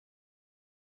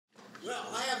Well,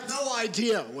 I have no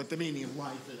idea what the meaning of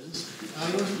life is.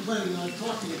 I wasn't planning on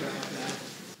talking about that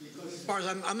because, as far as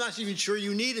I'm not even sure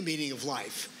you need a meaning of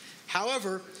life.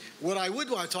 However, what I would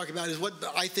want to talk about is what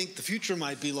I think the future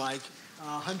might be like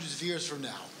hundreds of years from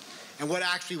now, and what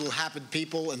actually will happen to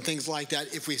people and things like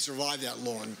that if we survive that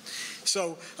long.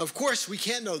 So, of course, we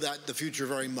can't know the future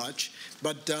very much,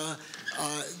 but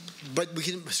we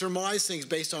can surmise things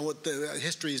based on what the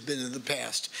history has been in the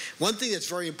past. One thing that's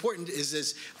very important is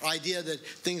this idea that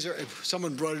things are,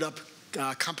 someone brought it up,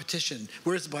 competition.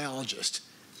 Where's the biologist?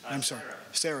 I'm sorry.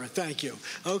 Sarah, thank you.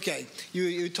 Okay,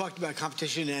 you talked about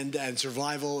competition and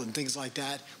survival and things like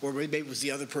that, or maybe it was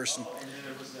the other person. Oh, and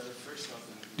then it was the first one.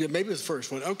 Yeah, maybe it was the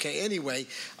first one. Okay, anyway,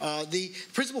 the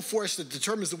principal force that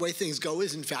determines the way things go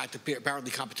is, in fact,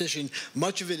 apparently competition.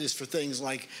 Much of it is for things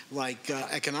like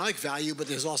economic value, but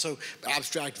there's also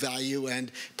abstract value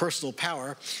and personal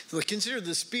power. So consider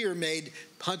the spear made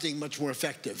hunting much more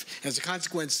effective. As a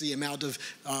consequence, the amount of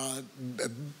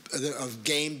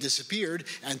game disappeared,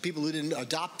 and people who didn't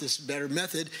adopt this better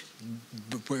method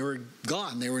were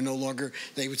gone. They were no longer,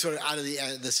 they were sort of out of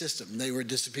the system. They were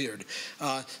disappeared.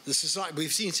 The society,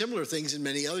 we've seen similar things in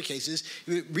many other cases.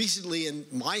 Recently in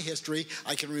my history,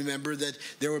 I can remember that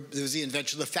there was the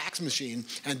invention of the fax machine,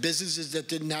 and businesses that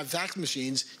didn't have fax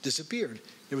machines disappeared.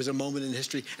 There was a moment in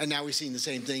history, and now we're seeing the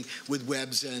same thing with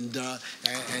webs and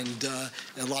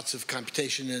lots of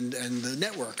computation and the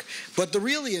network. But the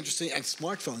really interesting, and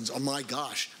smartphones, oh my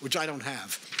gosh, which I don't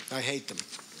have. I hate them.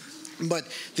 But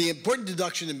the important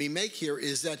deduction to be made here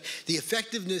is that the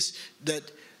effectiveness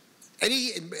that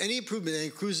any improvement that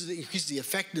increases the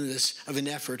effectiveness of an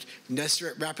effort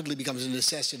rapidly becomes a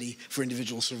necessity for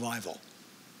individual survival.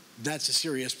 That's a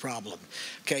serious problem.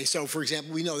 Okay, so for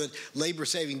example, we know that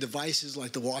labor-saving devices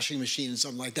like the washing machine and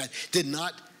something like that did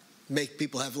not make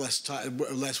people have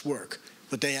less work,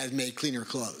 but they had made cleaner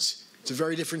clothes. It's a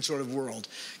very different sort of world.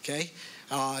 Okay,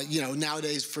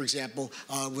 nowadays, for example,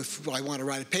 if I want to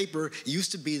write a paper, it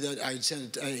used to be that I'd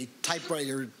send a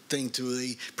typewriter thing to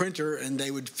the printer, and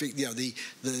they would, the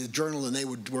journal, and they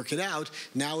would work it out.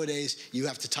 Nowadays, you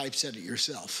have to typeset it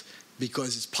yourself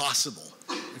because it's possible.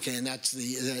 Okay, and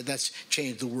that's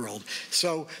changed the world.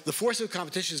 So the force of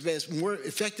competition is made us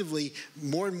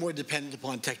more and more dependent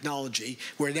upon technology.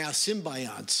 We're now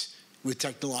symbionts with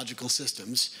technological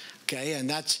systems. Okay, and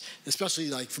that's especially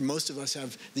like for most of us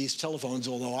have these telephones,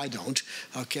 although I don't.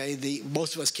 Okay,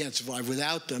 most of us can't survive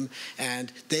without them,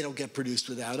 and they don't get produced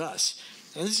without us.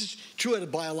 And this is true at a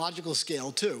biological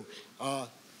scale too.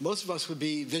 Most of us would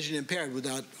be vision impaired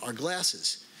without our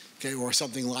glasses. Okay, or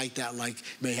something like that, like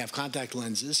may have contact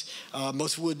lenses.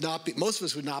 Most of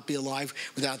us would not be alive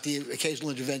without the occasional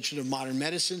intervention of modern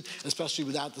medicine, especially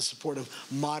without the support of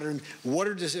modern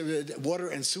water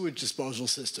and sewage disposal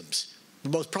systems.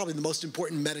 Probably the most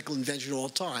important medical invention of all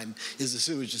time is the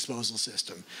sewage disposal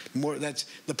system.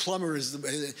 The plumber is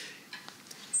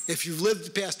if you've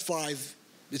lived past 5,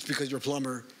 it's because your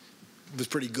plumber was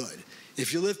pretty good.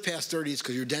 If you live past 30, it's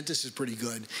because your dentist is pretty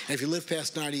good. And if you live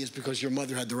past 90, it's because your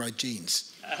mother had the right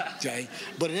genes. Okay?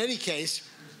 But in any case,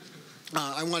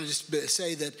 I want to just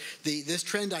say that this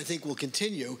trend, I think, will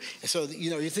continue. So,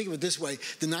 you think of it this way.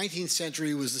 The 19th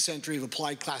century was the century of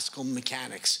applied classical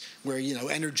mechanics, where,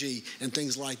 energy and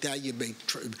things like that, you make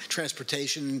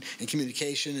transportation and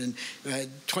communication. And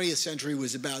 20th century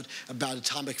was about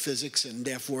atomic physics and,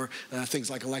 therefore, things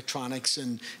like electronics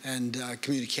and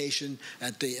communication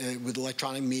with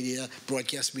electronic media,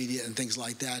 broadcast media, and things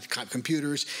like that,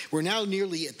 computers. We're now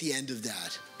nearly at the end of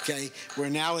that, okay? We're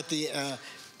now at the...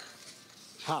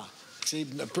 See,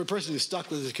 a person who's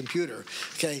stuck with his computer,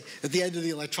 okay, at the end of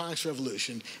the electronics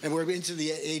revolution, and we're into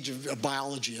the age of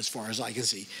biology as far as I can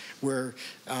see.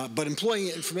 But employing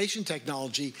information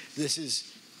technology, this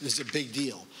is a big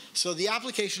deal. So the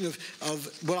application of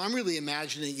what I'm really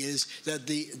imagining is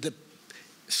that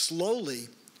slowly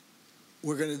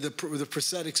the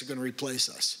prosthetics are going to replace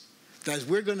us. That is,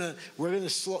 we're going to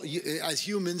as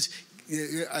humans.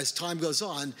 As time goes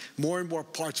on, more and more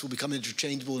parts will become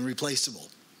interchangeable and replaceable.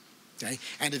 Okay?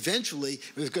 And eventually,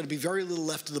 there's going to be very little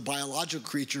left of the biological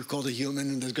creature called a human,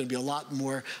 and there's going to be a lot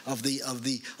more of the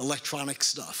electronic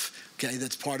stuff. Okay,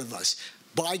 that's part of us.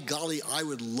 By golly, I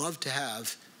would love to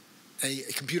have a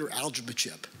computer algebra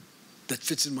chip that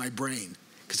fits in my brain.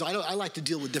 Because I like to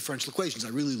deal with differential equations. I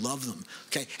really love them.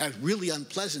 Okay, and it's really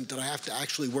unpleasant that I have to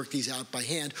actually work these out by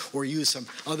hand or use some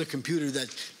other computer that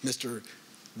Mr.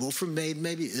 Wolfram made,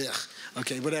 maybe,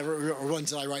 okay, whatever, or ones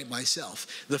that I write myself.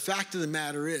 The fact of the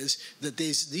matter is that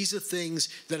these are things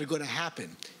that are going to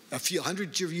happen. A few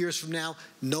hundred years from now,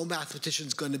 no mathematician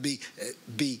is going to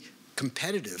be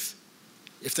competitive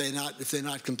if they're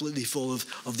not completely full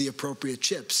of the appropriate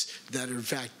chips that in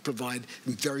fact provide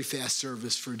very fast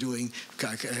service for doing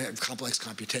complex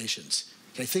computations.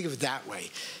 Okay, think of it that way.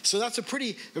 So that's a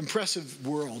pretty impressive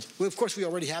world. Well, of course, we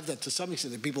already have that to some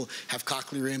extent. That people have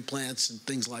cochlear implants and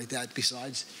things like that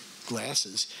besides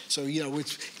glasses. So,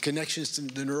 connections to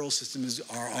the neural system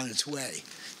are on its way.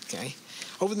 Okay.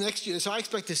 Over the next year, so I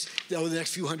expect this over the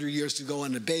next few hundred years to go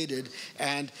unabated,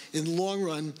 and in the long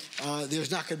run,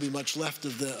 there's not going to be much left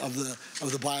of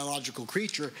the biological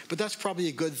creature. But that's probably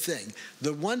a good thing.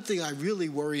 The one thing I really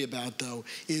worry about, though,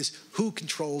 is who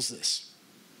controls this.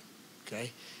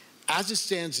 Okay, as it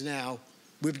stands now,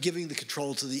 we're giving the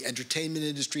control to the entertainment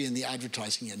industry and the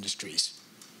advertising industries.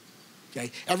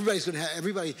 Okay, everybody's going to have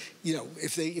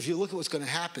if you look at what's going to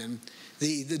happen,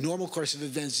 the normal course of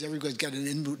events is everybody's got an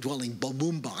indwelling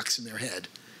boom box in their head.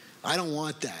 I don't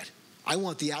want that. I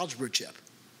want the algebra chip.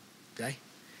 Okay,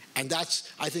 and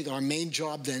that's, I think, our main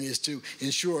job then is to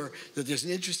ensure that there's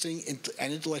an interesting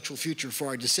and intellectual future for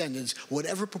our descendants,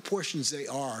 whatever proportions they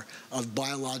are of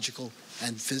biological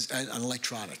and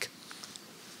electronic.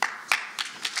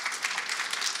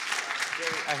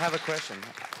 I have a question.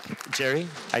 Jerry,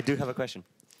 I do have a question.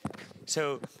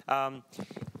 So,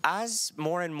 as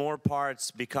more and more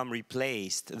parts become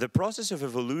replaced, the process of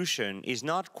evolution is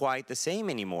not quite the same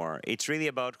anymore. It's really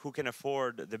about who can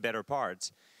afford the better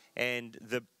parts. And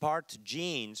the part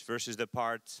genes versus the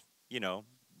part,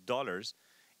 dollars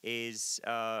is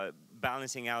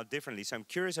balancing out differently. So I'm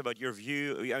curious about your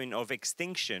view, of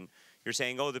extinction. You're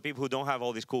saying, oh, the people who don't have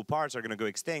all these cool parts are going to go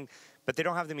extinct, but they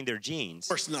don't have them in their genes. Of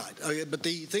course not. But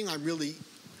the thing I really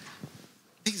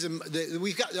think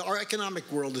is our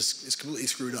economic world is completely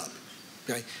screwed up.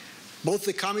 Okay, both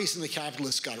the communists and the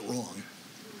capitalists got it wrong.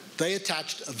 They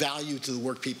attached a value to the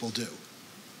work people do.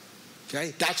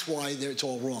 Okay, that's why it's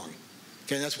all wrong.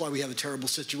 Okay, that's why we have a terrible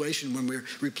situation when we're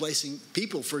replacing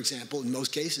people. For example, in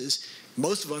most cases,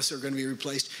 most of us are going to be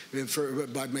replaced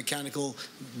by mechanical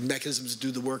mechanisms to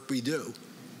do the work we do.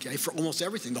 Okay, for almost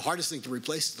everything. The hardest thing to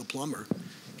replace is the plumber.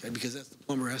 Okay, because the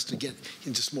plumber has to get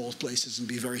into small places and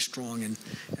be very strong and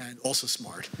also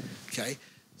smart. Okay,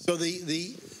 so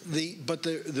but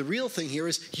the real thing here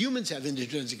is humans have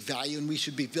intrinsic value, and we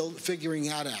should be figuring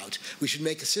that out. We should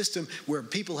make a system where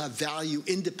people have value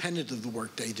independent of the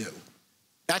work they do.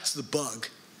 That's the bug.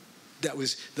 That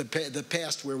was the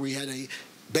past, where we had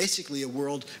basically a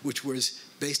world which was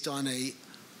based on the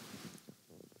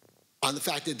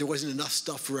fact that there wasn't enough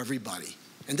stuff for everybody.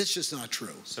 And that's just not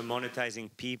true. So monetizing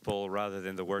people rather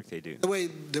than the work they do. The way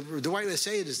I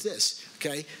say it is this,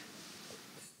 okay?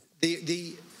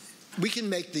 We can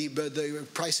make the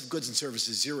price of goods and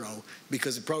services zero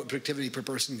because the productivity per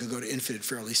person can go to infinite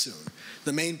fairly soon.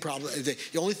 The main problem, the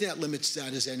only thing that limits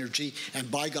that is energy, and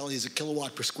by golly, is a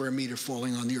kilowatt per square meter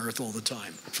falling on the earth all the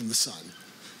time from the sun,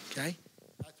 okay?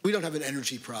 We don't have an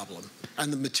energy problem.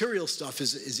 And the material stuff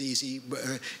is easy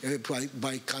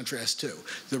by contrast too.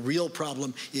 The real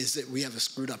problem is that we have a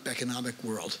screwed up economic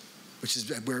world, which is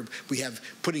where we have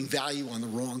putting value on the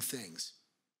wrong things.